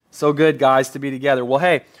So good, guys, to be together. Well,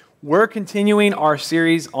 hey, we're continuing our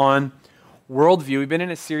series on worldview. We've been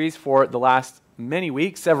in a series for the last many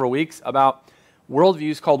weeks, several weeks, about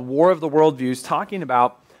worldviews called War of the Worldviews, talking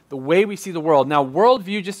about the way we see the world. Now,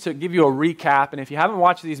 worldview, just to give you a recap, and if you haven't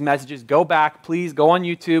watched these messages, go back, please, go on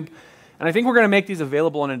YouTube. And I think we're going to make these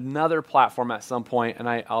available on another platform at some point,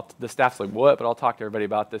 and the staff's like, what? But I'll talk to everybody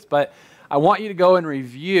about this. But I want you to go and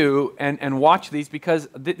review and watch these because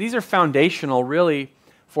these are foundational, really,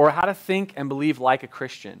 for how to think and believe like a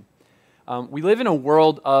Christian. We live in a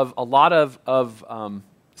world of a lot of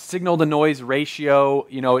signal-to-noise ratio.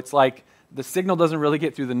 You know, it's like the signal doesn't really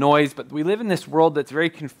get through the noise, but we live in this world that's very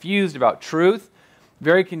confused about truth,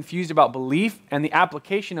 very confused about belief and the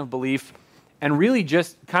application of belief, and really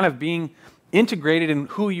just kind of being integrated in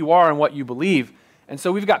who you are and what you believe. And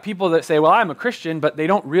so we've got people that say, well, I'm a Christian, but they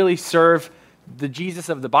don't really serve the Jesus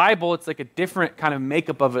of the Bible. It's like a different kind of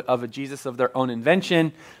makeup of a Jesus of their own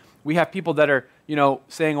invention. We have people that are,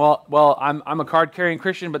 saying, well, I'm a card-carrying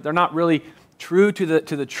Christian, but they're not really true to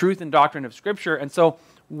the truth and doctrine of Scripture. And so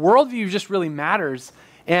worldview just really matters.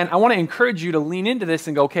 And I want to encourage you to lean into this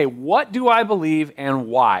and go, okay, what do I believe and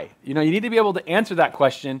why? You need to be able to answer that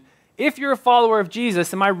question. If you're a follower of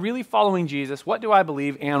Jesus, am I really following Jesus? What do I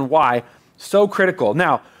believe and why? So critical.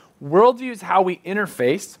 Now, worldview is how we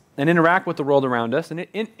interface and interact with the world around us, and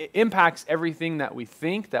it impacts everything that we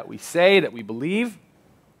think, that we say, that we believe.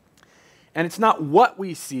 And it's not what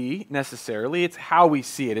we see necessarily, it's how we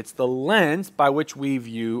see it. It's the lens by which we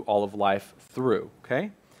view all of life through,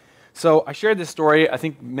 okay? So I shared this story, I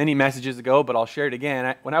think, many messages ago, but I'll share it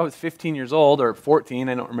again. When I was 15 years old, or 14,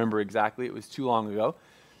 I don't remember exactly, it was too long ago,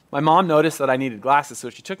 my mom noticed that I needed glasses, so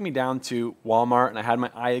she took me down to Walmart, and I had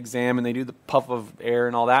my eye exam, and they do the puff of air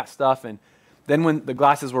and all that stuff, and then when the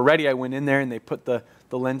glasses were ready, I went in there, and they put the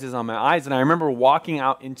lenses on my eyes, and I remember walking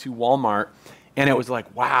out into Walmart, and it was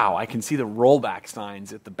like, wow, I can see the rollback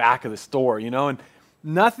signs at the back of the store, and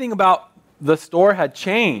nothing about the store had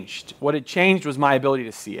changed. What had changed was my ability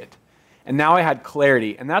to see it, and now I had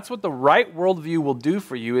clarity, and that's what the right worldview will do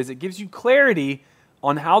for you, is it gives you clarity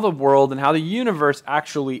on how the world and how the universe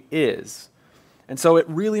actually is. And so it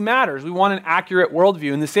really matters. We want an accurate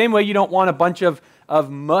worldview. In the same way you don't want a bunch of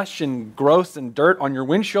mush and gross and dirt on your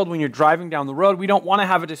windshield when you're driving down the road, we don't want to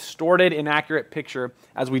have a distorted, inaccurate picture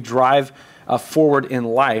as we drive forward in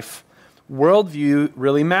life. Worldview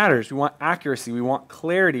really matters. We want accuracy. We want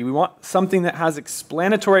clarity. We want something that has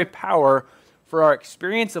explanatory power for our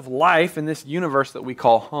experience of life in this universe that we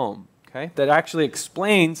call home, okay? That actually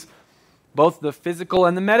explains both the physical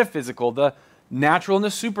and the metaphysical, the natural and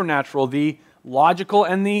the supernatural, the logical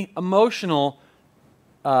and the emotional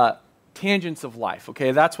tangents of life,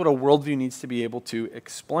 okay? That's what a worldview needs to be able to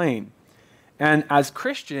explain. And as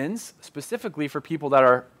Christians, specifically for people that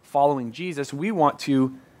are following Jesus, we want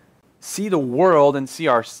to see the world and see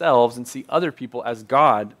ourselves and see other people as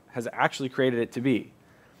God has actually created it to be.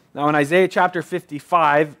 Now in Isaiah chapter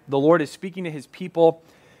 55, the Lord is speaking to his people,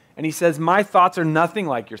 and he says, my thoughts are nothing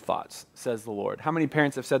like your thoughts, says the Lord. How many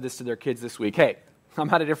parents have said this to their kids this week? Hey, I'm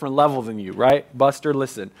at a different level than you, right? Buster,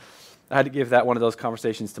 listen. I had to give that one of those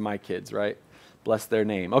conversations to my kids, right? Bless their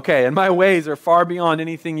name. Okay, and my ways are far beyond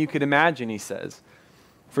anything you could imagine, he says.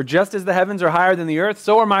 For just as the heavens are higher than the earth,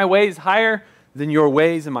 so are my ways higher than your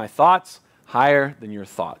ways, and my thoughts higher than your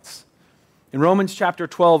thoughts. In Romans chapter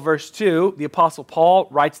 12, verse 2, the Apostle Paul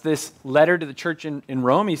writes this letter to the church in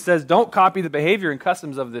Rome. He says, don't copy the behavior and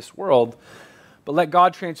customs of this world, but let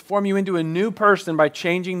God transform you into a new person by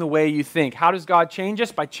changing the way you think. How does God change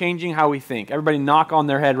us? By changing how we think. Everybody knock on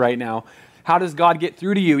their head right now. How does God get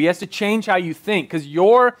through to you? He has to change how you think, because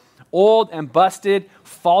your old and busted,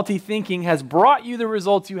 faulty thinking has brought you the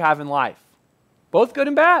results you have in life, both good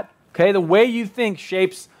and bad. Okay, the way you think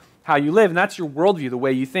shapes how you live, and that's your worldview, the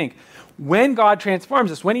way you think. When God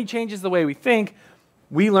transforms us, when he changes the way we think,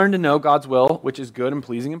 we learn to know God's will, which is good and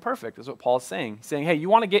pleasing and perfect. That's what Paul's saying. He's saying, hey, you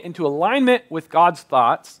want to get into alignment with God's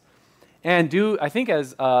thoughts and do, I think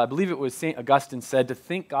as I believe it was St. Augustine said, to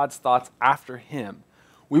think God's thoughts after him.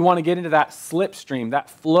 We want to get into that slipstream, that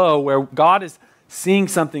flow where God is seeing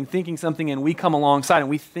something, thinking something, and we come alongside and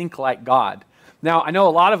we think like God. Now, I know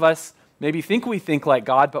a lot of us maybe think we think like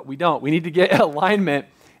God, but we don't. We need to get alignment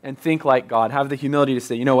and think like God. Have the humility to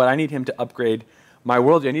say, you know what, I need him to upgrade my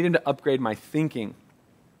worldview. I need him to upgrade my thinking.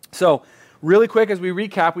 So, really quick as we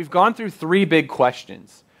recap, we've gone through three big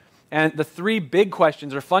questions. And the three big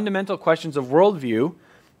questions are fundamental questions of worldview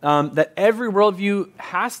that every worldview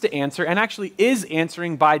has to answer and actually is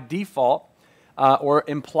answering by default or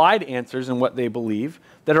implied answers in what they believe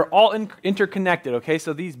that are all interconnected, okay?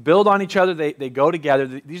 So these build on each other, they go together.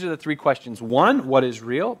 These are the three questions. 1, what is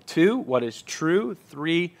real? 2, what is true?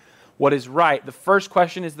 3, what is right? The first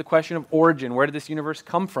question is the question of origin. Where did this universe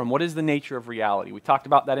come from? What is the nature of reality? We talked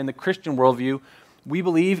about that in the Christian worldview. We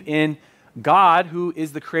believe in God, who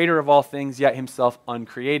is the creator of all things, yet himself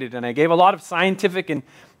uncreated. And I gave a lot of scientific and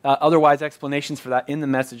otherwise explanations for that in the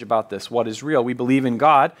message about this, what is real. We believe in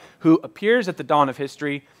God, who appears at the dawn of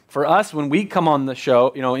history. For us, when we come on the show,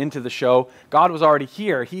 into the show, God was already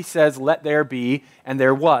here. He says, let there be, and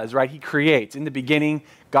there was, right? He creates. In the beginning,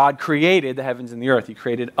 God created the heavens and the earth. He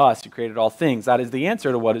created us. He created all things. That is the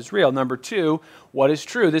answer to what is real. Number 2, what is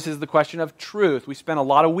true? This is the question of truth. We spent a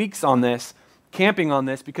lot of weeks on this, camping on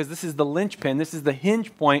this, because this is the linchpin. This is the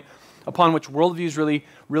hinge point upon which worldviews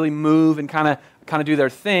really move and kind of do their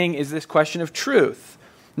thing, is this question of truth.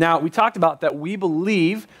 Now, we talked about that we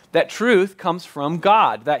believe that truth comes from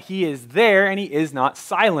God, that he is there and he is not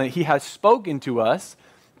silent. He has spoken to us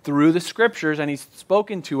through the scriptures, and he's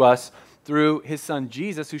spoken to us through his son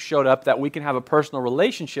Jesus, who showed up that we can have a personal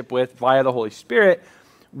relationship with via the Holy Spirit.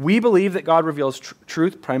 We believe that God reveals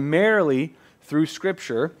truth primarily through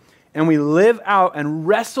scripture, and we live out and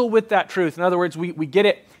wrestle with that truth. In other words, we get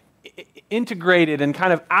it integrated and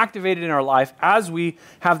kind of activated in our life as we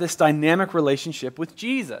have this dynamic relationship with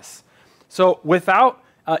Jesus. So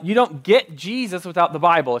you don't get Jesus without the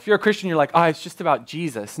Bible. If you're a Christian, you're like, it's just about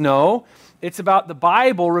Jesus. No, it's about the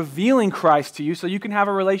Bible revealing Christ to you so you can have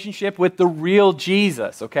a relationship with the real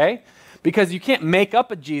Jesus, okay? Because you can't make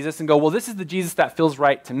up a Jesus and go, well, this is the Jesus that feels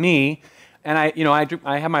right to me, and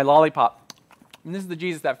I have my lollipop, and this is the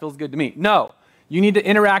Jesus that feels good to me. No. You need to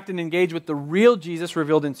interact and engage with the real Jesus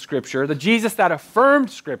revealed in Scripture, the Jesus that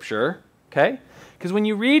affirmed Scripture, okay? Because when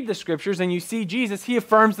you read the Scriptures and you see Jesus, he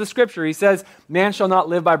affirms the Scripture. He says, man shall not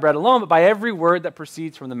live by bread alone, but by every word that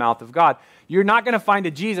proceeds from the mouth of God. You're not going to find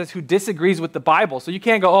a Jesus who disagrees with the Bible. So you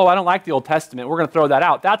can't go, I don't like the Old Testament. We're going to throw that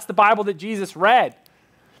out. That's the Bible that Jesus read.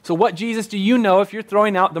 So what Jesus do you know if you're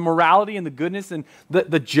throwing out the morality and the goodness and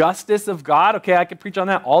the justice of God? Okay, I could preach on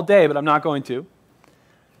that all day, but I'm not going to.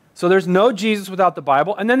 So there's no Jesus without the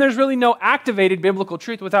Bible, and then there's really no activated biblical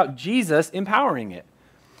truth without Jesus empowering it.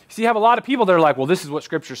 So you have a lot of people that are like, well, this is what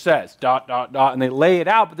Scripture says, ... and they lay it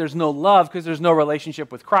out, but there's no love because there's no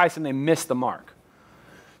relationship with Christ, and they miss the mark.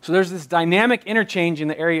 So there's this dynamic interchange in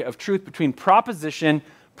the area of truth between propositional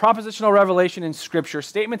revelation in Scripture,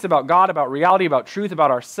 statements about God, about reality, about truth,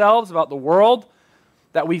 about ourselves, about the world,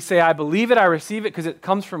 that we say, I believe it, I receive it because it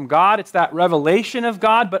comes from God. It's that revelation of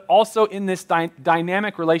God, but also in this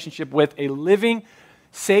dynamic relationship with a living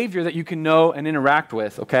Savior that you can know and interact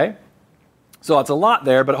with, okay? So it's a lot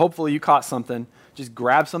there, but hopefully you caught something. Just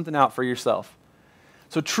grab something out for yourself.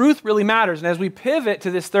 So truth really matters, and as we pivot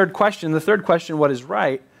to this third question, the third question, what is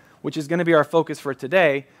right, which is going to be our focus for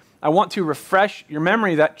today, I want to refresh your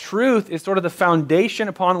memory that truth is sort of the foundation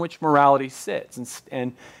upon which morality sits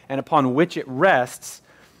and upon which it rests.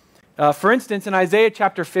 For instance, in Isaiah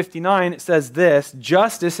chapter 59, it says this,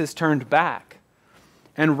 justice is turned back,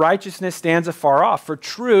 and righteousness stands afar off, for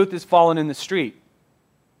truth is fallen in the street.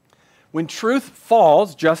 When truth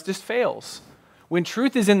falls, justice fails. When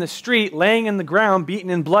truth is in the street, laying in the ground,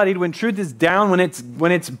 beaten and bloodied, when truth is down, when it's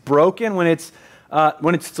broken, when it's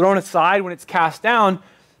thrown aside, when it's cast down,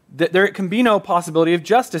 there can be no possibility of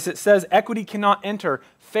justice. It says equity cannot enter,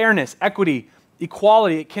 fairness, equity,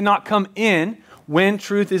 equality, it cannot come in when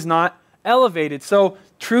truth is not elevated. So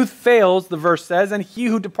truth fails, the verse says, and he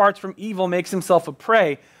who departs from evil makes himself a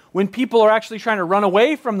prey. When people are actually trying to run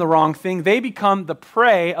away from the wrong thing, they become the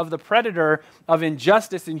prey of the predator of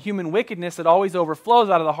injustice and human wickedness that always overflows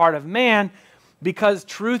out of the heart of man because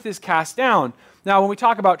truth is cast down. Now, when we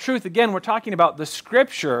talk about truth, again, we're talking about the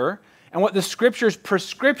Scripture and what the Scripture's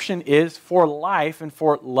prescription is for life and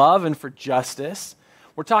for love and for justice.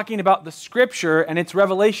 We're talking about the Scripture and its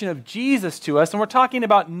revelation of Jesus to us, and we're talking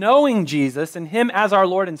about knowing Jesus and him as our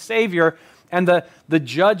Lord and Savior and the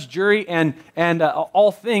judge, jury, and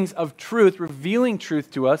all things of truth, revealing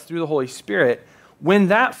truth to us through the Holy Spirit. When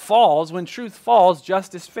that falls, when truth falls,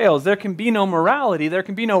 justice fails. There can be no morality, there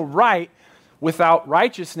can be no right without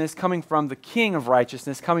righteousness coming from the King of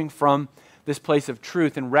righteousness, coming from this place of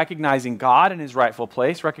truth and recognizing God in his rightful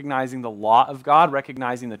place, recognizing the law of God,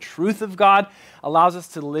 recognizing the truth of God, allows us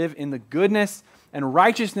to live in the goodness and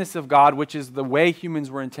righteousness of God, which is the way humans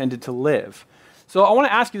were intended to live. So I want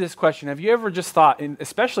to ask you this question. Have you ever just thought,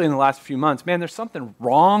 especially in the last few months, man, there's something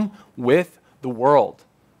wrong with the world,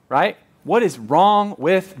 right? What is wrong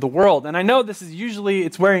with the world? And I know this is usually,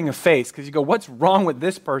 it's wearing a face because you go, what's wrong with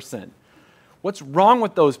this person? What's wrong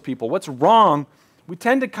with those people? What's wrong we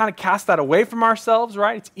tend to kind of cast that away from ourselves,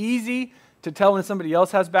 right? It's easy to tell when somebody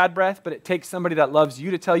else has bad breath, but it takes somebody that loves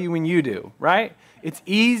you to tell you when you do, right? It's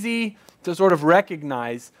easy to sort of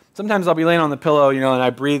recognize. Sometimes I'll be laying on the pillow, and I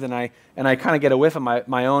breathe, and I kind of get a whiff of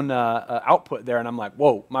my own output there, and I'm like,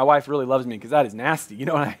 whoa, my wife really loves me because that is nasty,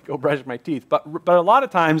 and I go brush my teeth. But a lot of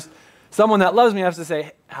times, someone that loves me has to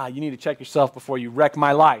say, you need to check yourself before you wreck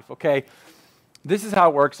my life, okay? This is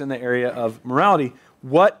how it works in the area of morality.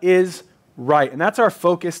 What is right? And that's our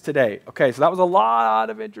focus today. Okay, so that was a lot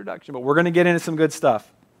of introduction, but we're going to get into some good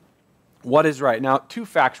stuff. What is right? Now, 2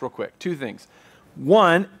 facts real quick, 2 things.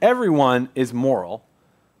 1, everyone is moral,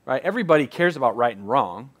 right? Everybody cares about right and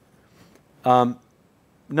wrong.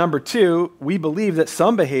 Number 2, we believe that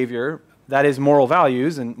some behavior, that is moral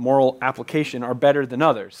values and moral application, are better than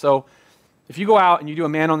others. So if you go out and you do a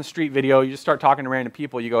man on the street video, you just start talking to random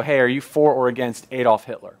people, you go, hey, are you for or against Adolf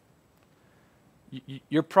Hitler?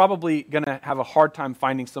 You're probably going to have a hard time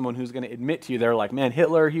finding someone who's going to admit to you, they're like, man,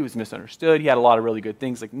 Hitler, he was misunderstood, he had a lot of really good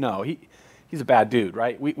things. Like, no, he's a bad dude,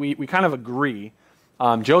 right? We kind of agree.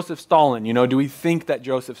 Joseph Stalin, do we think that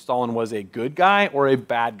Joseph Stalin was a good guy or a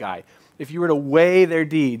bad guy? If you were to weigh their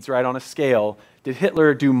deeds, right, on a scale, did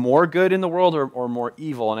Hitler do more good in the world or more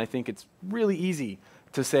evil? And I think it's really easy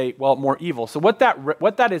to say, well, more evil. So what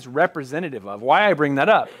that is representative of, why I bring that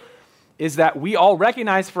up, is that we all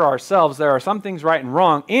recognize for ourselves there are some things right and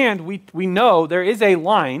wrong, and we know there is a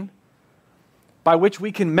line by which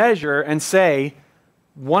we can measure and say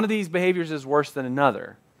one of these behaviors is worse than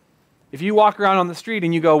another. If you walk around on the street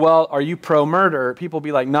and you go, well, are you pro-murder? People will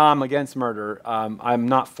be like, no, I'm against murder. I'm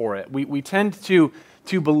not for it. We tend to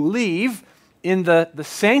believe in the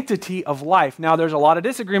sanctity of life. Now, there's a lot of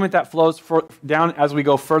disagreement that flows down as we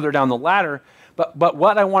go further down the ladder, but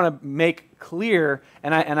what I want to make clear,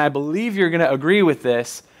 and I believe you're going to agree with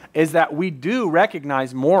this, is that we do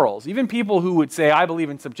recognize morals. Even people who would say, I believe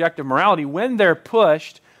in subjective morality, when they're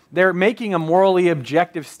pushed, they're making a morally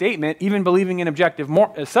objective statement, even believing in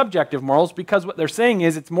subjective morals, because what they're saying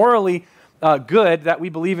is it's morally good that we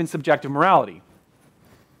believe in subjective morality.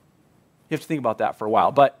 You have to think about that for a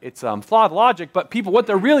while, but it's flawed logic. But people, what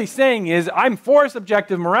they're really saying is, I'm for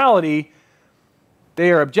subjective morality.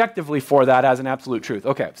 They are objectively for that as an absolute truth.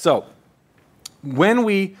 Okay, so when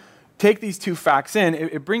we take these 2 facts in,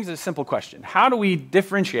 it brings a simple question. How do we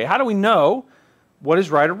differentiate? How do we know what is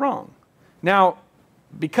right or wrong? Now,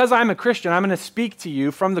 because I'm a Christian, I'm going to speak to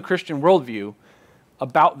you from the Christian worldview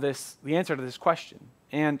about this, the answer to this question.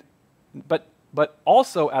 But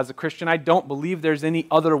also, as a Christian, I don't believe there's any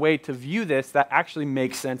other way to view this that actually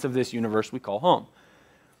makes sense of this universe we call home.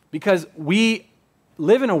 Because we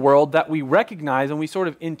live in a world that we recognize and we sort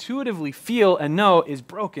of intuitively feel and know is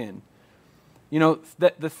broken.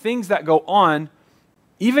 That the things that go on,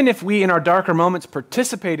 even if we in our darker moments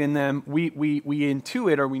participate in them, we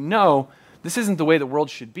intuit or we know this isn't the way the world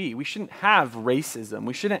should be. We shouldn't have racism.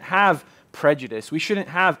 We shouldn't have prejudice. We shouldn't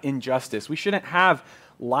have injustice. We shouldn't have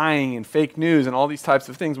lying and fake news and all these types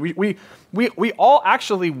of things. We all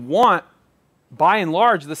actually want, by and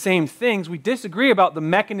large, the same things. We disagree about the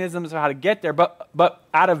mechanisms of how to get there, but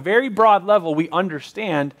at a very broad level, we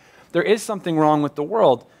understand there is something wrong with the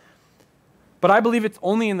world. But I believe it's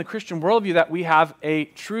only in the Christian worldview that we have a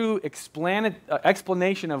true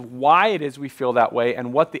explanation of why it is we feel that way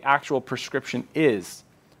and what the actual prescription is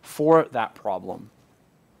for that problem.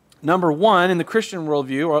 Number 1, in the Christian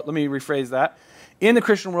worldview, or let me rephrase that, in the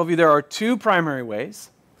Christian worldview, there are 2 primary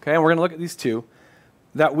ways, okay, and we're going to look at these 2,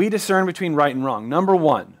 that we discern between right and wrong. Number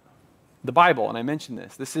 1, the Bible, and I mentioned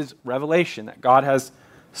this. This is revelation that God has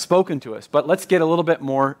spoken to us. But let's get a little bit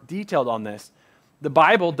more detailed on this. The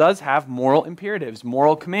Bible does have moral imperatives,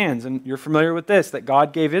 moral commands, and you're familiar with this, that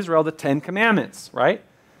God gave Israel the 10 commandments, right?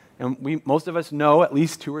 And most of us know at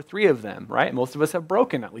least 2 or 3 of them, right? Most of us have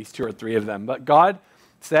broken at least 2 or 3 of them. But God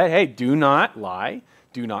said, hey, do not lie,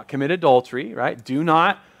 do not commit adultery, right? Do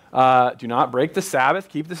not break the Sabbath,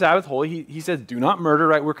 keep the Sabbath holy. He says, do not murder,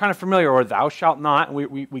 right? We're kind of familiar, or thou shalt not, and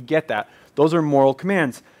we get that. Those are moral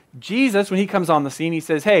commands. Jesus, when he comes on the scene, he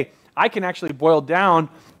says, hey, I can actually boil down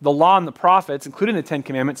the law and the prophets, including the 10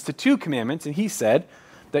 commandments, to 2 commandments. And he said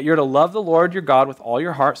that you're to love the Lord your God with all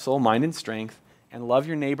your heart, soul, mind, and strength, and love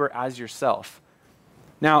your neighbor as yourself.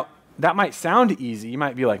 Now, that might sound easy. You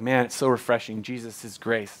might be like, man, it's so refreshing. Jesus'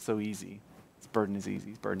 grace, it's so easy. His burden is easy.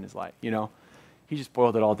 His burden is light. He just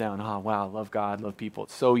boiled it all down. Oh, wow, love God, love people.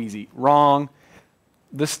 It's so easy. Wrong.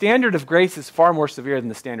 The standard of grace is far more severe than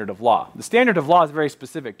the standard of law. The standard of law is very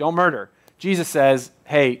specific. Don't murder. Jesus says,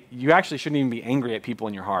 hey, you actually shouldn't even be angry at people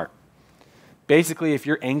in your heart. Basically, if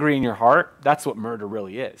you're angry in your heart, that's what murder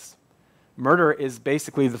really is. Murder is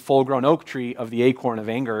basically the full-grown oak tree of the acorn of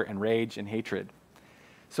anger and rage and hatred.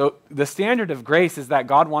 So the standard of grace is that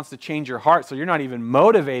God wants to change your heart so you're not even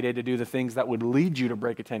motivated to do the things that would lead you to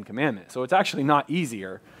break a 10 commandment. So it's actually not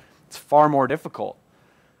easier. It's far more difficult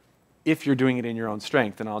if you're doing it in your own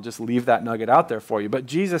strength. And I'll just leave that nugget out there for you. But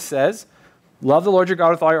Jesus says, love the Lord your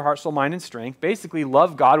God with all your heart, soul, mind, and strength. Basically,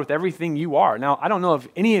 love God with everything you are. Now, I don't know if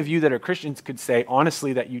any of you that are Christians could say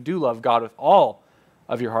honestly that you do love God with all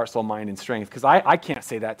of your heart, soul, mind, and strength. Because I can't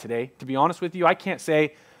say that today. To be honest with you, I can't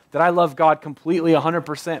say that I love God completely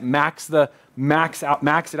 100%, max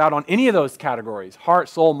it out on any of those categories, heart,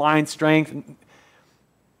 soul, mind, strength.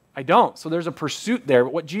 I don't. So there's a pursuit there.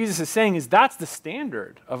 But what Jesus is saying is that's the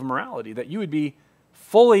standard of morality, that you would be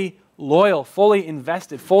fully loyal, fully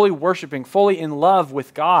invested, fully worshiping, fully in love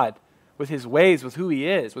with God, with his ways, with who he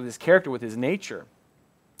is, with his character, with his nature.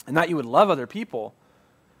 And that you would love other people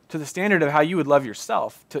to the standard of how you would love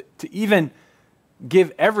yourself, to even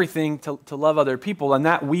give everything to love other people, and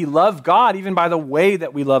that we love God even by the way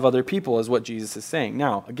that we love other people is what Jesus is saying.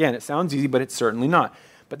 Now, again, it sounds easy, but it's certainly not.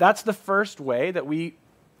 But that's the first way that we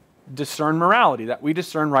discern morality, that we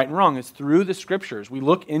discern right and wrong, is through the Scriptures. We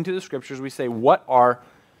look into the Scriptures, we say, what are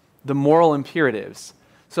the moral imperatives?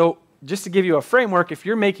 So just to give you a framework, if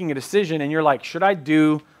you're making a decision and you're like, should I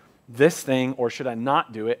do this thing or should I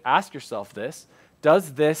not do it? Ask yourself this.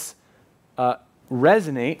 Does this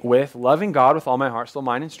resonate with loving God with all my heart, soul,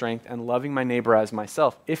 mind, and strength, and loving my neighbor as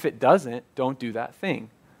myself? If it doesn't, don't do that thing.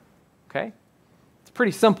 Okay? It's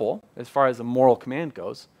pretty simple as far as a moral command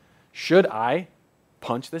goes. Should I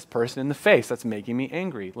punch this person in the face that's making me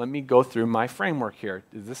angry? Let me go through my framework here.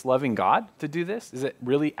 Is this loving God to do this? Is it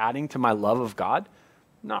really adding to my love of God?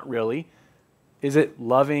 Not really. Is it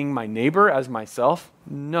loving my neighbor as myself?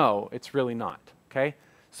 No, it's really not. Okay?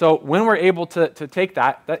 So when we're able to take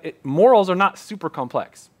morals are not super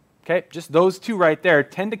complex. Okay? Just those two right there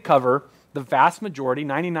tend to cover the vast majority,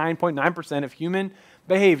 99.9% of human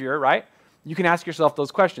behavior, right? You can ask yourself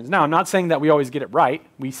those questions. Now, I'm not saying that we always get it right.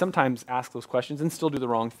 We sometimes ask those questions and still do the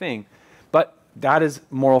wrong thing. But that is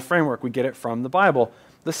moral framework. We get it from the Bible.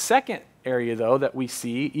 The second area, though, that we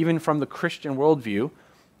see, even from the Christian worldview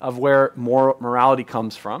of where morality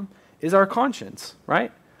comes from, is our conscience,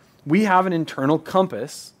 right? We have an internal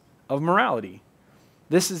compass of morality.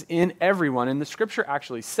 This is in everyone, and the Scripture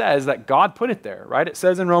actually says that God put it there, right? It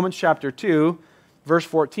says in Romans chapter 2, verse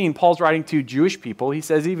 14, Paul's writing to Jewish people. He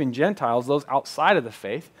says even Gentiles, those outside of the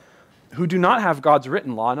faith, who do not have God's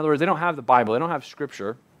written law, in other words, they don't have the Bible, they don't have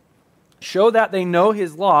Scripture, show that they know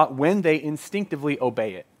his law when they instinctively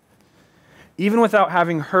obey it. Even without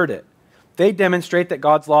having heard it, they demonstrate that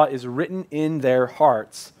God's law is written in their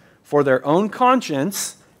hearts, for their own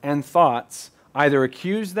conscience and thoughts either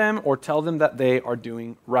accuse them or tell them that they are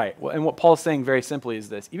doing right. Well, and what Paul's saying very simply is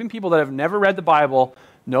this. Even people that have never read the Bible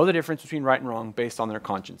know the difference between right and wrong based on their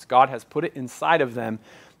conscience. God has put it inside of them,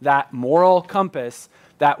 that moral compass,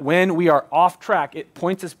 that when we are off track, it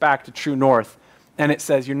points us back to true north, and it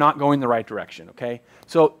says you're not going the right direction, okay?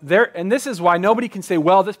 So and this is why nobody can say,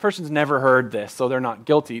 well, this person's never heard this, so they're not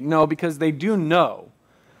guilty. No, because they do know.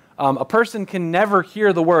 A person can never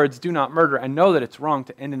hear the words, do not murder, and know that it's wrong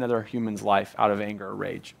to end another human's life out of anger or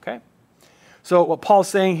rage, okay? So what Paul's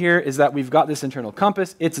saying here is that we've got this internal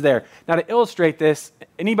compass. It's there. Now to illustrate this,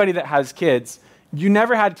 anybody that has kids, you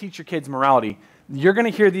never had to teach your kids morality. You're going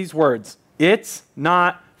to hear these words. It's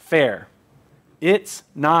not fair. It's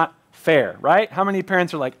not fair, right? How many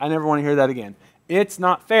parents are like, I never want to hear that again. It's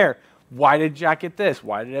not fair. Why did Jack get this?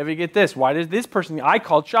 Why did Evie get this? Why did this person, I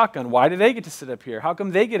called shotgun. Why do they get to sit up here? How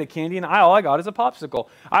come they get a candy and all I got is a popsicle?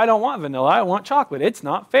 I don't want vanilla. I want chocolate. It's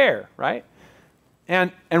not fair, right?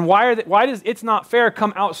 And why does it's not fair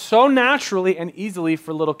come out so naturally and easily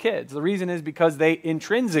for little kids? The reason is because they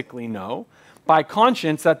intrinsically know by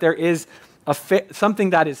conscience that there is something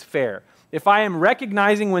that is fair. If I am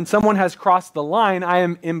recognizing when someone has crossed the line, I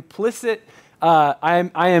am implying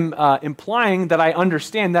that I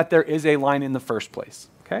understand that there is a line in the first place.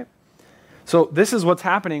 Okay? So this is what's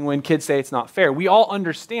happening when kids say it's not fair. We all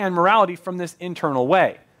understand morality from this internal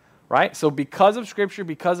way. Right? So because of Scripture,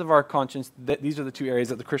 because of our conscience, these are the two areas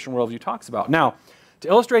that the Christian worldview talks about. Now, to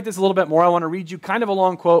illustrate this a little bit more, I want to read you kind of a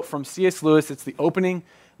long quote from C.S. Lewis. It's the opening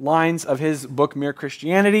lines of his book, Mere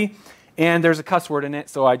Christianity, and there's a cuss word in it,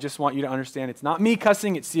 so I just want you to understand it's not me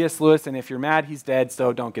cussing, it's C.S. Lewis, and if you're mad, he's dead,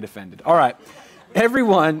 so don't get offended. All right.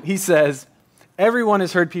 He says, everyone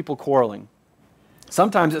has heard people quarreling.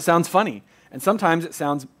 Sometimes it sounds funny, and sometimes it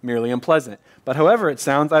sounds merely unpleasant. But however it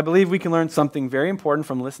sounds, I believe we can learn something very important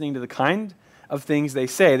from listening to the kind of things they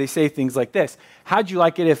say. They say things like this. How'd you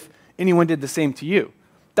like it if anyone did the same to you?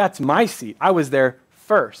 That's my seat. I was there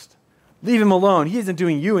first. Leave him alone. He isn't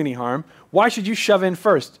doing you any harm. Why should you shove in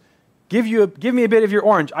first? Give me a bit of your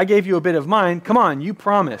orange. I gave you a bit of mine. Come on, you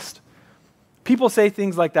promised. People say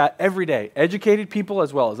things like that every day, educated people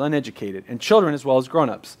as well as uneducated, and children as well as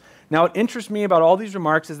grown-ups. Now, what interests me about all these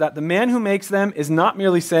remarks is that the man who makes them is not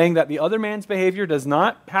merely saying that the other man's behavior does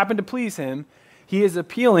not happen to please him. He is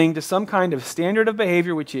appealing to some kind of standard of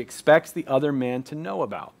behavior which he expects the other man to know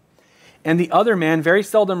about. And the other man very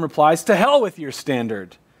seldom replies, "To hell with your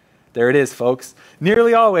standard." There it is, folks.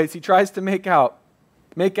 Nearly always he tries to make out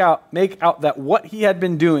that what he had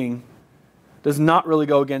been doing does not really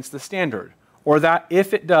go against the standard, or that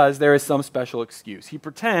if it does, there is some special excuse. He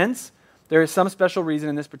pretends there is some special reason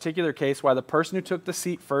in this particular case why the person who took the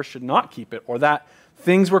seat first should not keep it, or that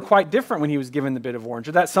things were quite different when he was given the bit of orange,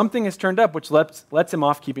 or that something has turned up which lets him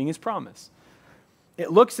off keeping his promise.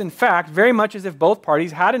 It looks, in fact, very much as if both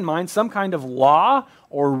parties had in mind some kind of law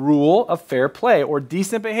or rule of fair play or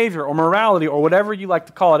decent behavior or morality or whatever you like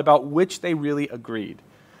to call it about which they really agreed.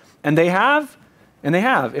 And they have.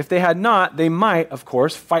 If they had not, they might, of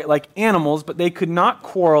course, fight like animals, but they could not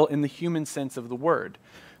quarrel in the human sense of the word.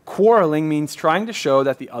 Quarreling means trying to show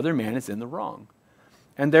that the other man is in the wrong.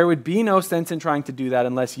 And there would be no sense in trying to do that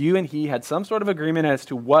unless you and he had some sort of agreement as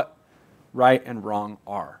to what right and wrong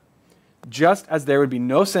are. Just as there would be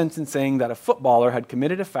no sense in saying that a footballer had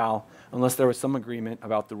committed a foul unless there was some agreement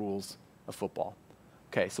about the rules of football.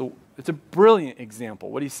 Okay, so it's a brilliant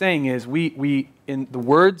example. What he's saying is we in the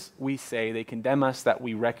words we say, they condemn us that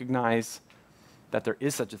we recognize that there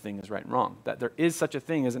is such a thing as right and wrong, that there is such a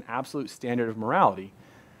thing as an absolute standard of morality.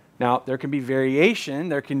 Now, there can be variation,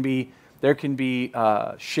 there can be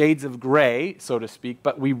shades of gray, so to speak,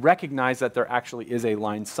 but we recognize that there actually is a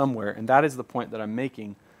line somewhere, and that is the point that I'm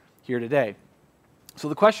making here today. So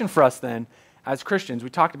the question for us then, as Christians,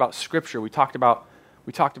 we talked about Scripture, we talked about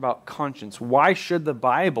conscience. Why should the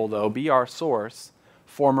Bible, though, be our source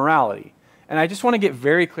for morality? And I just want to get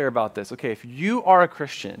very clear about this. Okay, if you are a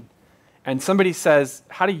Christian and somebody says,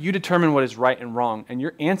 how do you determine what is right and wrong? And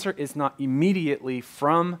your answer is not immediately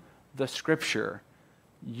from the Scripture,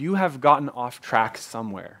 you have gotten off track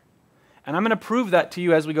somewhere. And I'm going to prove that to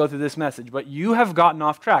you as we go through this message, but you have gotten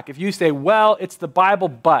off track. If you say, well, it's the Bible,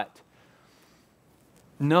 but.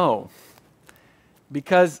 No.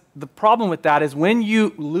 Because the problem with that is when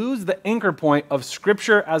you lose the anchor point of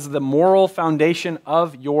Scripture as the moral foundation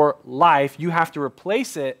of your life, you have to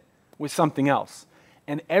replace it with something else.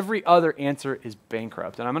 And every other answer is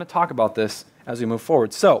bankrupt. And I'm going to talk about this as we move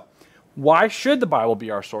forward. So, why should the Bible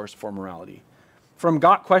be our source for morality? From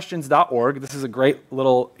gotquestions.org, this is a great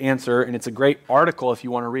little answer, and it's a great article if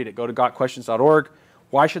you want to read it. Go to gotquestions.org.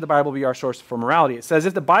 Why should the Bible be our source for morality? It says,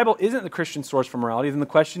 if the Bible isn't the Christian source for morality, then the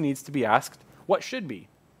question needs to be asked, what should be?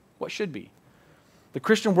 What should be? The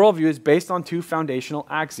Christian worldview is based on two foundational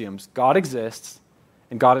axioms. God exists,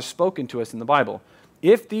 and God has spoken to us in the Bible.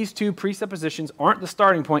 If these two presuppositions aren't the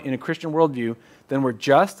starting point in a Christian worldview, then we're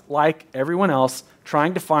just like everyone else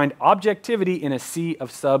trying to find objectivity in a sea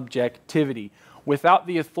of subjectivity. Without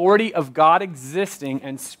the authority of God existing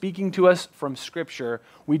and speaking to us from Scripture,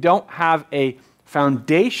 we don't have a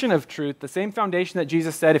foundation of truth, the same foundation that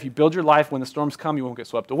Jesus said, if you build your life, when the storms come, you won't get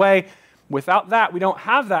swept away. Without that, we don't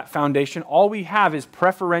have that foundation. All we have is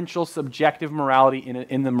preferential subjective morality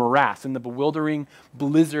in the morass, in the bewildering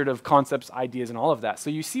blizzard of concepts, ideas, and all of that. So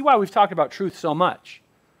you see why we've talked about truth so much.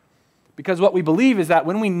 Because what we believe is that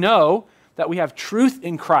when we know that we have truth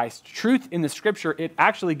in Christ, truth in the Scripture, it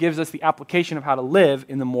actually gives us the application of how to live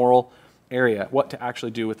in the moral area, what to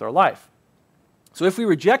actually do with our life. So if we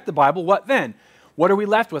reject the Bible, what then? What are we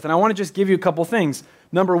left with? And I want to just give you a couple things.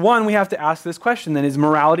 Number one, we have to ask this question then, is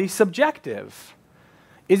morality subjective?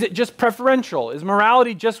 Is it just preferential? Is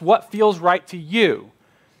morality just what feels right to you?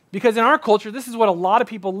 Because in our culture, this is what a lot of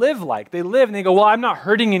people live like. They live and they go, well, I'm not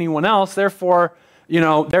hurting anyone else, therefore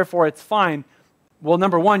it's fine. Well,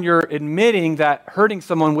 number one, you're admitting that hurting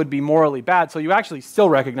someone would be morally bad, so you actually still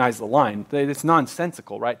recognize the line. It's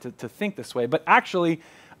nonsensical, right, to think this way. But actually,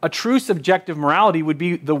 a true subjective morality would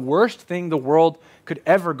be the worst thing the world could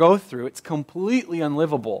ever go through. It's completely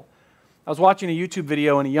unlivable. I was watching a YouTube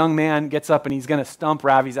video, and a young man gets up, and he's going to stump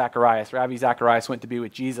Ravi Zacharias. Ravi Zacharias went to be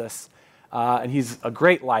with Jesus, and he's a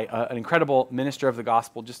great light, an incredible minister of the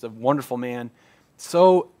gospel, just a wonderful man,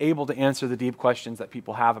 so able to answer the deep questions that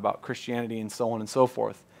people have about Christianity and so on and so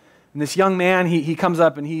forth. And this young man, he comes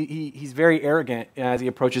up, and he's very arrogant as he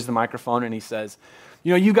approaches the microphone, and he says,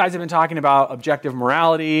 you guys have been talking about objective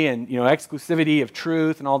morality and, exclusivity of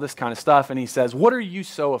truth and all this kind of stuff. And he says, what are you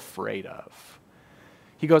so afraid of?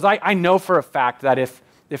 He goes, I know for a fact that if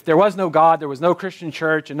there was no God, there was no Christian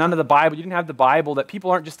church and none of the Bible, you didn't have the Bible, that people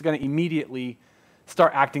aren't just going to immediately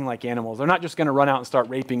start acting like animals. They're not just going to run out and start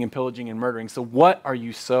raping and pillaging and murdering. So what are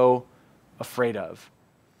you so afraid of?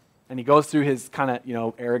 And he goes through his kind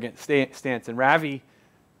of, arrogant stance. And Ravi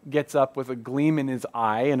gets up with a gleam in his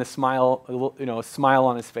eye and a smile, a smile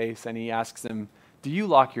on his face, and he asks him, "Do you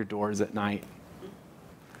lock your doors at night?"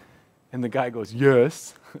 And the guy goes,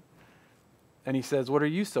 "Yes." And he says, "What are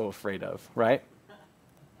you so afraid of?" Right?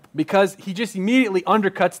 Because he just immediately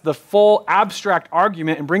undercuts the full abstract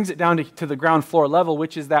argument and brings it down to the ground floor level,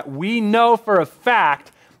 which is that we know for a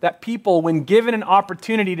fact that people, when given an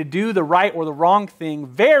opportunity to do the right or the wrong thing,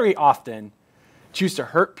 very often choose to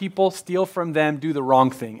hurt people, steal from them, do the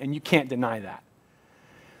wrong thing. And you can't deny that.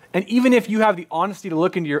 And even if you have the honesty to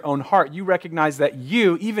look into your own heart, you recognize that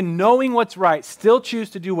you, even knowing what's right, still choose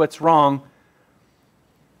to do what's wrong.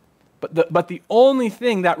 But the only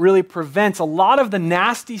thing that really prevents a lot of the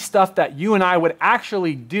nasty stuff that you and I would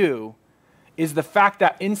actually do is the fact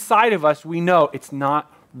that inside of us we know it's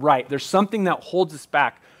not right. There's something that holds us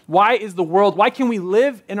back. Why can we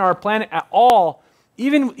live in our planet at all?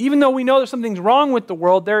 Even though we know there's something wrong with the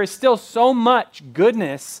world, there is still so much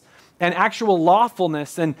goodness and actual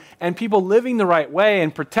lawfulness and people living the right way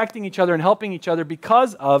and protecting each other and helping each other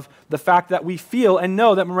because of the fact that we feel and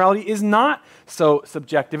know that morality is not so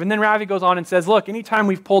subjective. And then Ravi goes on and says, look, anytime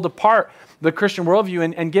we've pulled apart the Christian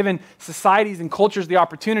worldview and given societies and cultures the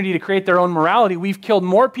opportunity to create their own morality, we've killed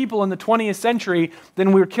more people in the 20th century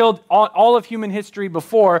than we were killed all of human history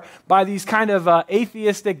before by these kind of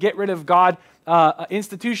atheistic, get rid of God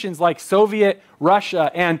institutions like Soviet Russia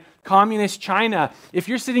and communist China. If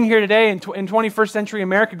you're sitting here today in 21st century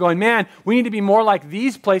America going, man, we need to be more like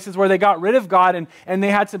these places where they got rid of God and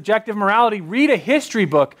they had subjective morality, read a history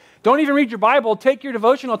book. Don't even read your Bible. Take your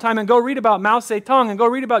devotional time and go read about Mao Zedong and go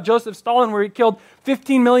read about Joseph Stalin, where he killed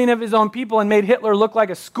 15 million of his own people and made Hitler look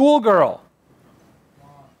like a schoolgirl.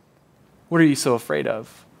 What are you so afraid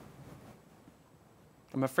of?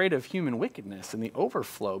 I'm afraid of human wickedness and the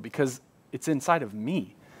overflow because it's inside of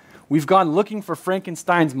me. We've gone looking for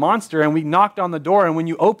Frankenstein's monster and we knocked on the door, and when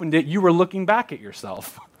you opened it, you were looking back at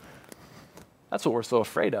yourself. That's what we're so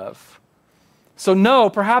afraid of. So no,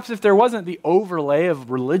 perhaps if there wasn't the overlay of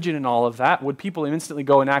religion and all of that, would people instantly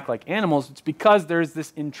go and act like animals? It's because there's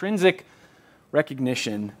this intrinsic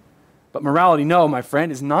recognition. But morality, no, my friend,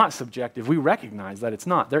 is not subjective. We recognize that it's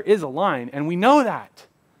not. There is a line, and we know that.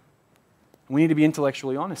 We need to be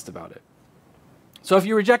intellectually honest about it. So if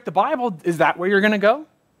you reject the Bible, is that where you're going to go?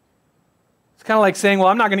 It's kind of like saying, well,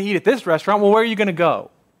 I'm not going to eat at this restaurant. Well, where are you going to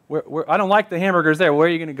go? I don't like the hamburgers there. Where are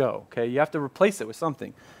you going to go? Okay, you have to replace it with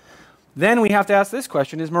something. Then we have to ask this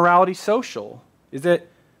question, is morality social? Is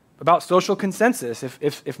it about social consensus?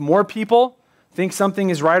 If more people think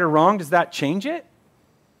something is right or wrong, does that change it?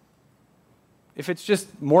 If it's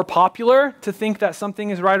just more popular to think that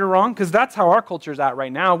something is right or wrong, because that's how our culture is at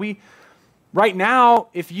right now. Right now,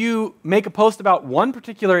 if you make a post about one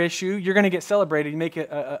particular issue, you're going to get celebrated. You make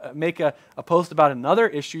a post about another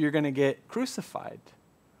issue, you're going to get crucified.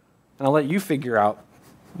 And I'll let you figure out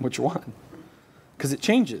which one, because it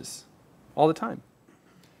changes all the time.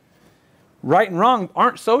 Right and wrong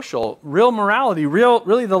aren't social. Real morality,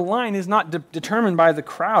 really the line is not determined by the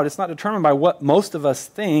crowd. It's not determined by what most of us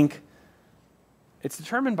think. It's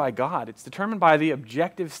determined by God. It's determined by the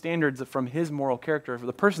objective standards from His moral character. For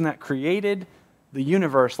the person that created the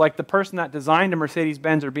universe, like the person that designed a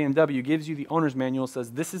Mercedes-Benz or BMW, gives you the owner's manual,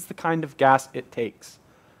 says this is the kind of gas it takes.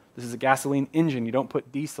 This is a gasoline engine. You don't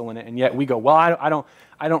put diesel in it. And yet we go, well,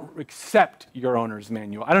 I don't accept your owner's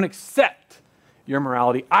manual. I don't accept your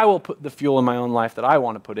morality. I will put the fuel in my own life that I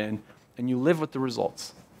want to put in, and you live with the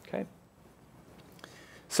results. Okay?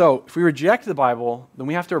 So if we reject the Bible, then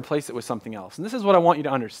we have to replace it with something else. And this is what I want you to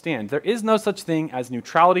understand. There is no such thing as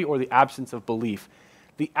neutrality or the absence of belief.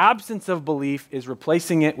 The absence of belief is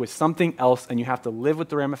replacing it with something else, and you have to live with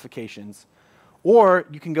the ramifications. Or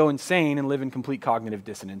you can go insane and live in complete cognitive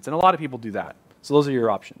dissonance. And a lot of people do that. So those are your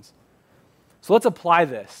options. So let's apply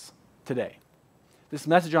this today. This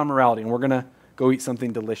message on morality, and we're going to go eat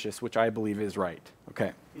something delicious, which I believe is right.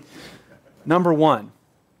 Okay. Number one.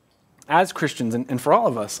 As Christians, and for all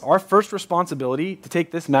of us, our first responsibility to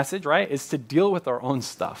take this message, right, is to deal with our own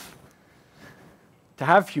stuff. To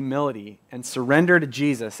have humility and surrender to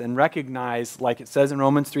Jesus and recognize, like it says in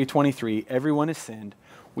Romans 3:23, everyone has sinned.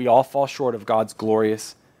 We all fall short of God's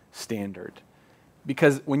glorious standard.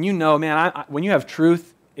 Because when you know, man, when you have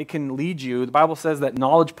truth, it can lead you. The Bible says that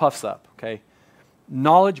knowledge puffs up, okay?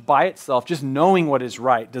 Knowledge by itself, just knowing what is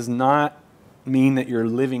right, does not mean that you're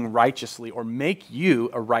living righteously or make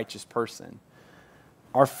you a righteous person.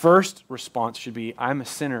 Our first response should be, I'm a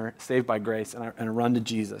sinner saved by grace, and I run to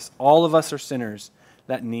Jesus. All of us are sinners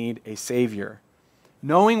that need a Savior.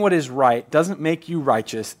 Knowing what is right doesn't make you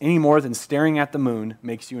righteous any more than staring at the moon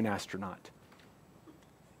makes you an astronaut.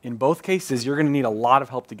 In both cases, you're going to need a lot of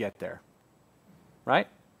help to get there, right?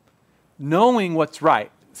 Knowing what's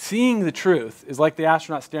right, seeing the truth is like the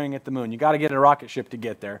astronaut staring at the moon. You got to get in a rocket ship to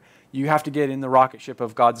get there. You have to get in the rocket ship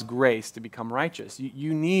of God's grace to become righteous.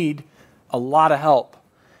 You need a lot of help.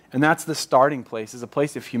 And that's the starting place, is a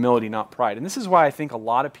place of humility, not pride. And this is why I think a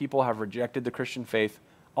lot of people have rejected the Christian faith,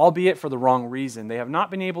 albeit for the wrong reason. They have not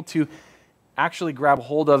been able to actually grab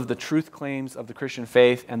hold of the truth claims of the Christian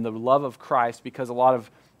faith and the love of Christ, because a lot of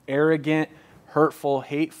arrogant, hurtful,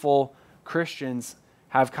 hateful Christians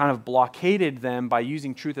have kind of blockaded them by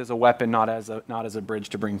using truth as a weapon, not as a bridge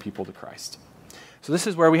to bring people to Christ. So this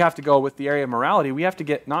is where we have to go with the area of morality. We have to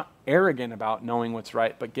get not arrogant about knowing what's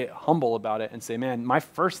right, but get humble about it and say, man, my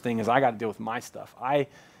first thing is I got to deal with my stuff. I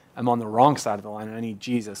am on the wrong side of the line and I need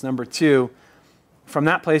Jesus. Number two, from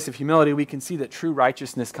that place of humility, we can see that true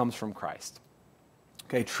righteousness comes from Christ.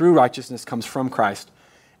 Okay, true righteousness comes from Christ,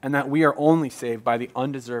 and that we are only saved by the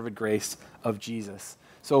undeserved grace of Jesus.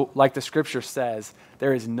 So like the scripture says,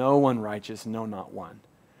 there is no one righteous, no, not one.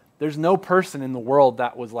 There's no person in the world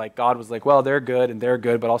that was like, God was like, well, they're good,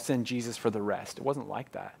 but I'll send Jesus for the rest. It wasn't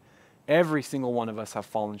like that. Every single one of us have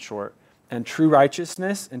fallen short. And true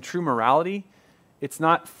righteousness and true morality, it's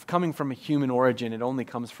not coming from a human origin. It only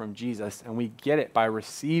comes from Jesus. And we get it by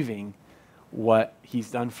receiving what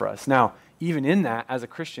he's done for us. Now, even in that, as a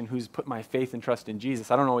Christian who's put my faith and trust in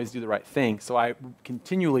Jesus, I don't always do the right thing. So I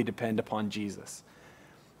continually depend upon Jesus.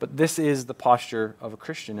 But this is the posture of a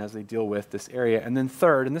Christian as they deal with this area. And then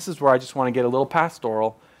third, and this is where I just want to get a little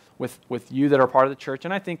pastoral with you that are part of the church.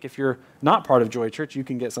 And I think if you're not part of Joy Church, you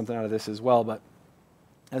can get something out of this as well. But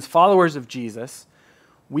as followers of Jesus,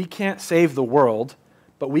 we can't save the world,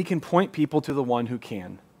 but we can point people to the one who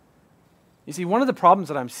can. You see, one of the problems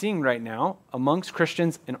that I'm seeing right now amongst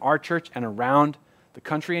Christians in our church and around the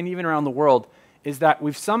country and even around the world is that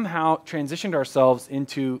we've somehow transitioned ourselves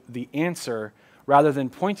into the answer rather than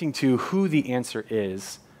pointing to who the answer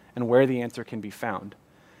is and where the answer can be found.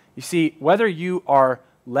 You see, whether you are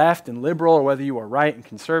left and liberal or whether you are right and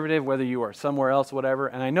conservative, whether you are somewhere else, whatever,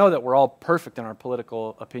 and I know that we're all perfect in our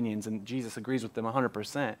political opinions and Jesus agrees with them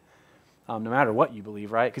 100%, no matter what you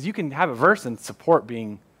believe, right? Because you can have a verse and support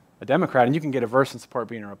being a Democrat and you can get a verse and support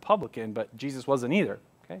being a Republican, but Jesus wasn't either,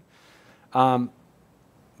 okay?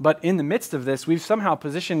 But in the midst of this, we've somehow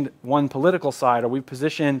positioned one political side, or we've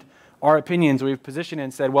positioned our opinions, we've positioned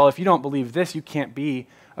and said, well, if you don't believe this, you can't be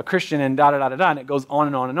a Christian, and and it goes on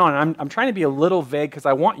and on and on. And I'm trying to be a little vague because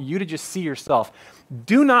I want you to just see yourself.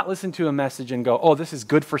 Do not listen to a message and go, oh, this is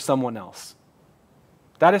good for someone else.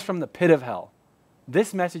 That is from the pit of hell.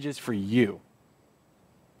 This message is for you.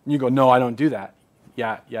 And you go, no, I don't do that.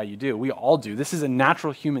 Yeah, you do. We all do. This is a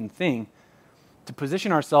natural human thing to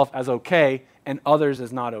position ourselves as okay and others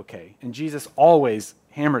as not okay. And Jesus always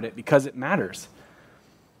hammered it because it matters.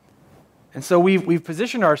 And so we've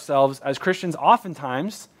positioned ourselves as Christians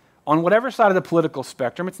oftentimes on whatever side of the political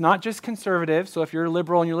spectrum. It's not just conservative. So if you're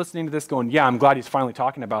liberal and you're listening to this going, yeah, I'm glad he's finally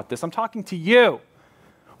talking about this, I'm talking to you.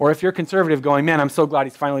 Or if you're conservative going, man, I'm so glad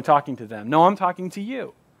he's finally talking to them. No, I'm talking to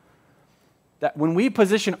you. That when we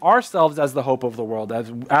position ourselves as the hope of the world,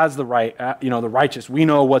 as the right, the righteous, we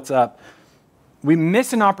know what's up, we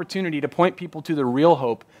miss an opportunity to point people to the real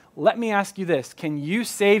hope. Let me ask you this. Can you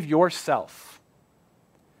save yourself?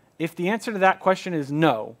 If the answer to that question is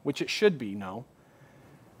no, which it should be no,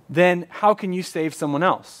 then how can you save someone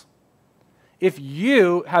else? If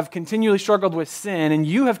you have continually struggled with sin and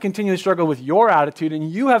you have continually struggled with your attitude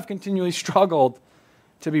and you have continually struggled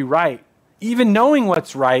to be right, even knowing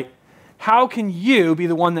what's right, how can you be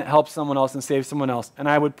the one that helps someone else and saves someone else? And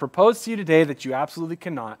I would propose to you today that you absolutely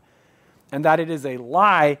cannot, and that it is a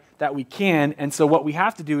lie that we can. And so what we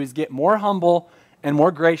have to do is get more humble and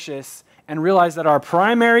more gracious and realize that our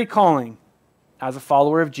primary calling as a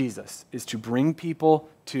follower of Jesus is to bring people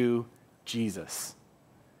to Jesus,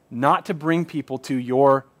 not to bring people to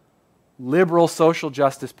your liberal social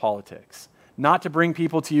justice politics, not to bring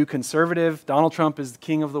people to you conservative, Donald Trump is the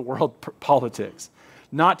king of the world politics,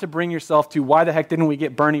 not to bring yourself to why the heck didn't we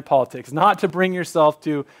get Bernie politics, not to bring yourself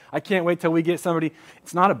to I can't wait till we get somebody.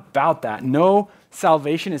 It's not about that. No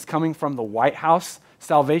salvation is coming from the White House.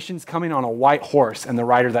 Salvation's coming on a white horse and the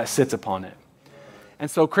rider that sits upon it. And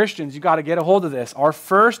so Christians, you got to get a hold of this. Our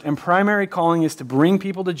first and primary calling is to bring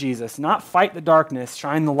people to Jesus, not fight the darkness,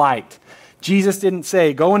 shine the light. Jesus didn't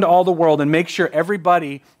say, go into all the world and make sure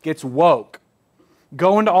everybody gets woke.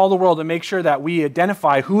 Go into all the world and make sure that we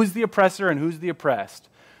identify who is the oppressor and who's the oppressed.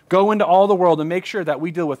 Go into all the world and make sure that we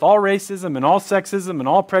deal with all racism and all sexism and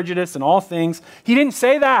all prejudice and all things. He didn't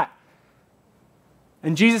say that.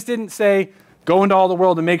 And Jesus didn't say, go into all the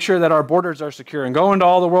world and make sure that our borders are secure, and go into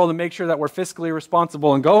all the world and make sure that we're fiscally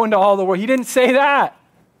responsible, and go into all the world. He didn't say that.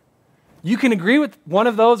 You can agree with one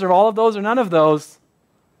of those or all of those or none of those,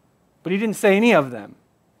 but he didn't say any of them.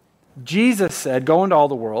 Jesus said, go into all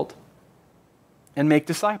the world and make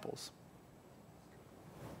disciples.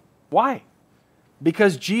 Why?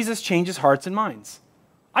 Because Jesus changes hearts and minds.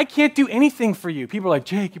 I can't do anything for you. People are like,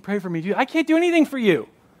 Jake, you pray for me. I can't do anything for you.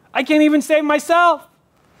 I can't even save myself.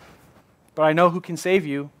 But I know who can save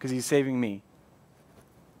you because he's saving me.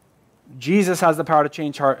 Jesus has the power to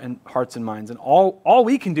change hearts and minds. And all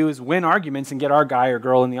we can do is win arguments and get our guy or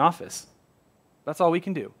girl in the office. That's all we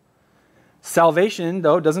can do. Salvation,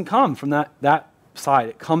 though, doesn't come from that side.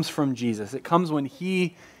 It comes from Jesus. It comes when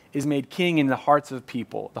he is made king in the hearts of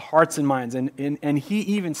people, the hearts and minds. And he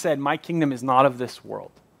even said, my kingdom is not of this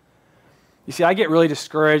world. You see, I get really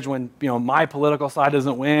discouraged when, my political side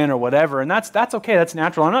doesn't win or whatever, and that's okay, that's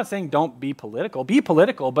natural. I'm not saying don't be political,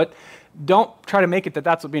 but don't try to make it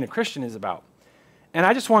that's what being a Christian is about. And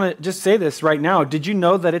I just want to say this right now. Did you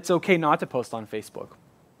know that it's okay not to post on Facebook?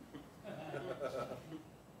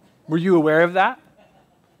 Were you aware of that?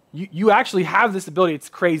 You actually have this ability. It's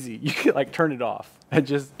crazy. You can turn it off and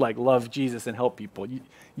just love Jesus and help people.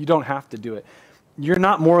 You don't have to do it. You're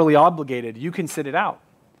not morally obligated. You can sit it out.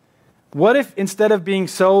 What if instead of being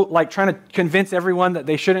so trying to convince everyone that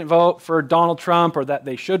they shouldn't vote for Donald Trump or that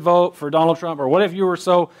they should vote for Donald Trump, or what if you were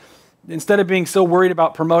instead of being so worried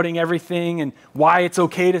about promoting everything and why it's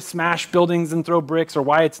okay to smash buildings and throw bricks or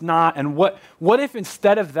why it's not, and what if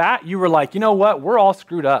instead of that you were like, you know what, we're all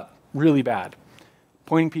screwed up really bad,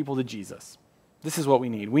 pointing people to Jesus. This is what we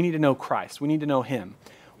need. We need to know Christ. We need to know him.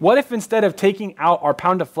 What if instead of taking out our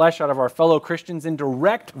pound of flesh out of our fellow Christians in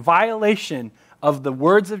direct violation of the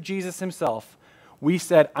words of Jesus himself, we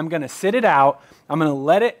said, I'm going to sit it out. I'm going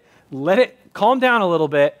to let it calm down a little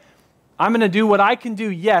bit. I'm going to do what I can do,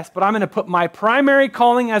 yes, but I'm going to put my primary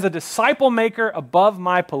calling as a disciple maker above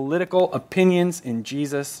my political opinions in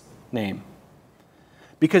Jesus' name.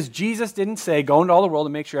 Because Jesus didn't say, go into all the world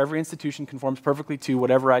and make sure every institution conforms perfectly to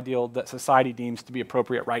whatever ideal that society deems to be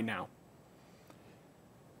appropriate right now.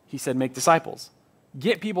 He said, make disciples.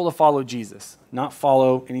 Get people to follow Jesus, not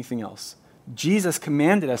follow anything else. Jesus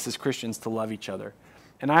commanded us as Christians to love each other.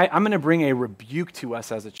 And I'm going to bring a rebuke to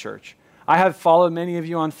us as a church. I have followed many of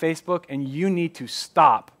you on Facebook, and you need to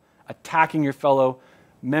stop attacking your fellow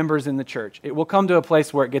members in the church. It will come to a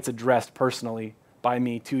place where it gets addressed personally by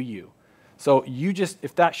me to you. So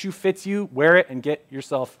if that shoe fits you, wear it and get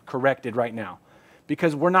yourself corrected right now.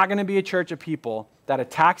 Because we're not going to be a church of people that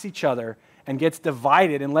attacks each other and gets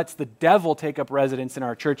divided and lets the devil take up residence in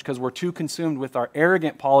our church because we're too consumed with our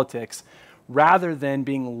arrogant politics rather than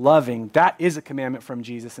being loving. That is a commandment from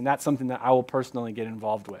Jesus, and that's something that I will personally get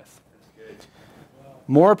involved with.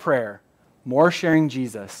 More prayer, more sharing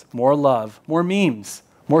Jesus, more love, more memes,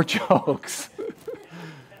 more jokes.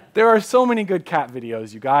 There are so many good cat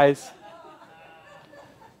videos, you guys.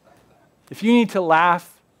 If you need to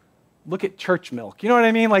laugh, look at church milk. You know what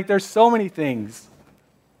I mean? There's so many things.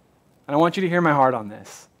 And I want you to hear my heart on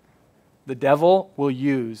this. The devil will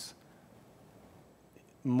use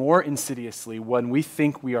more insidiously when we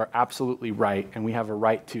think we are absolutely right and we have a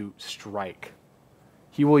right to strike.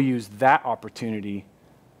 He will use that opportunity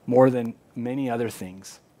more than many other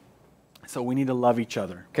things. So we need to love each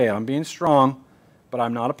other. Okay, I'm being strong, but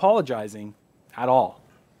I'm not apologizing at all.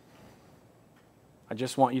 I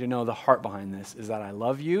just want you to know the heart behind this is that I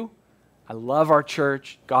love you. I love our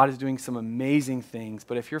church. God is doing some amazing things.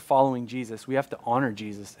 But if you're following Jesus, we have to honor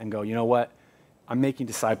Jesus and go, you know what? I'm making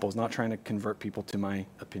disciples, not trying to convert people to my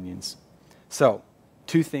opinions. So,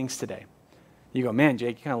 2 things today. You go, man,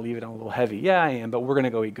 Jake, you kind of leave it on a little heavy. Yeah, I am, but we're going to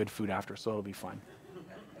go eat good food after, so it'll be fun.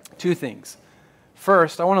 2 things.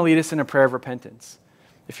 First, I want to lead us in a prayer of repentance.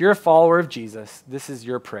 If you're a follower of Jesus, this is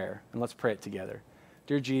your prayer, and let's pray it together.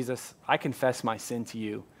 Dear Jesus, I confess my sin to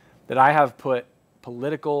you, that I have put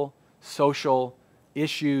political, social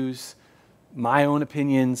issues, my own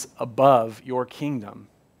opinions above your kingdom.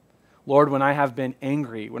 Lord, when I have been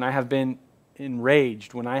angry, when I have been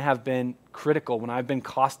enraged, when I have been critical, when I've been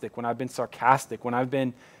caustic, when I've been sarcastic, when I've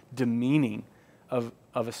been demeaning of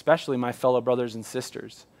especially my fellow brothers and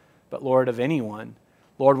sisters, but Lord, of anyone.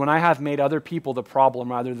 Lord, when I have made other people the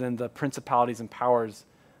problem rather than the principalities and powers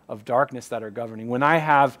of darkness that are governing, when I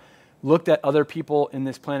have looked at other people in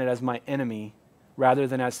this planet as my enemy rather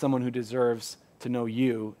than as someone who deserves to know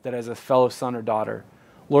you, that as a fellow son or daughter,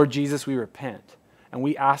 Lord Jesus, we repent. And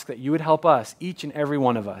we ask that you would help us, each and every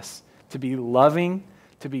one of us, to be loving,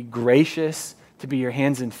 to be gracious, to be your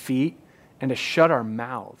hands and feet, and to shut our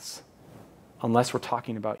mouths unless we're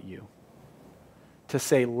talking about you. to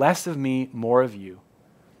say less of me, more of you.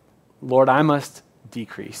 Lord, I must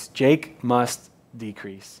decrease. Jake must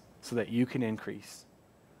decrease so that you can increase.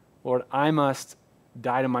 Lord, I must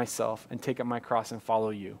die to myself and take up my cross and follow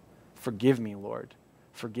you. Forgive me, Lord.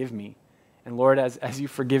 Forgive me. And Lord, as you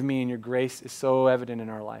forgive me and your grace is so evident in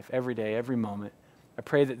our life, every day, every moment, I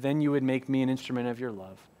pray that then you would make me an instrument of your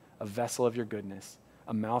love, a vessel of your goodness,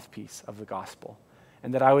 a mouthpiece of the gospel,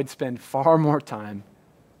 and that I would spend far more time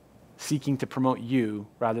seeking to promote you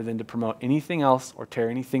rather than to promote anything else or tear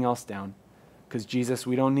anything else down. Because Jesus,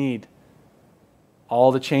 we don't need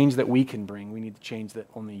all the change that we can bring. We need the change that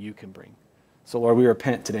only you can bring. So Lord, we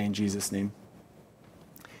repent today in Jesus' name.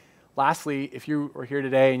 Lastly, if you are here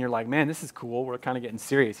today and you're like, man, this is cool, we're kind of getting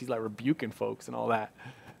serious. He's like rebuking folks and all that.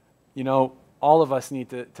 You know, all of us need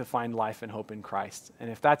to find life and hope in Christ. And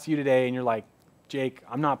if that's you today and you're like, Jake,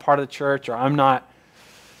 I'm not part of the church, or I'm not,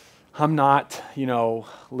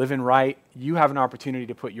 living right, you have an opportunity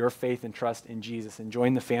to put your faith and trust in Jesus and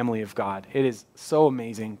join the family of God. It is so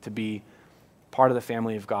amazing to be part of the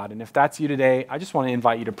family of God. And if that's you today, I just want to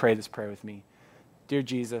invite you to pray this prayer with me. Dear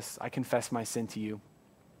Jesus, I confess my sin to you.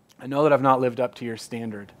 I know that I've not lived up to your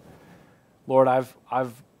standard. Lord, I've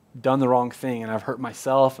done the wrong thing, and I've hurt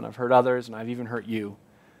myself, and I've hurt others, and I've even hurt you.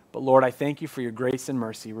 But Lord, I thank you for your grace and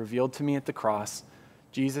mercy revealed to me at the cross.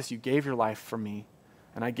 Jesus, you gave your life for me,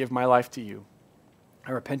 and I give my life to you.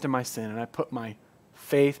 I repent of my sin, and I put my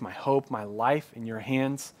faith, my hope, my life in your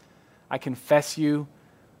hands. I confess you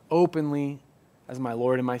openly as my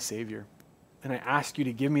Lord and my Savior, and I ask you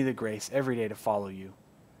to give me the grace every day to follow you.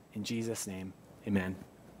 In Jesus' name, amen.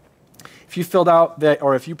 If you filled out that,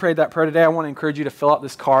 or if you prayed that prayer today, I want to encourage you to fill out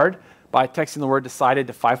this card by texting the word decided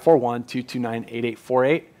to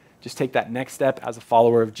 541-229-8848. Just take that next step as a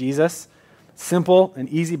follower of Jesus. Simple and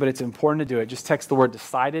easy, but it's important to do it. Just text the word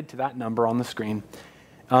decided to that number on the screen.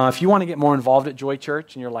 If you want to get more involved at Joy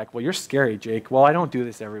Church and you're like, well, you're scary, Jake. Well, I don't do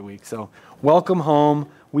this every week. So welcome home.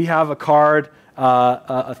 We have a card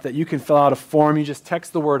that you can fill out a form. You just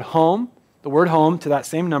text the word home to that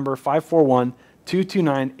same number,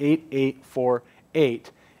 541-229-8848.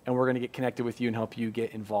 And we're going to get connected with you and help you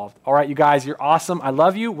get involved. All right, you guys, you're awesome. I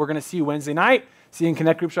love you. We're going to see you Wednesday night. See you in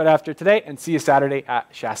Connect Groups right after today, and see you Saturday at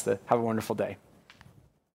Shasta. Have a wonderful day.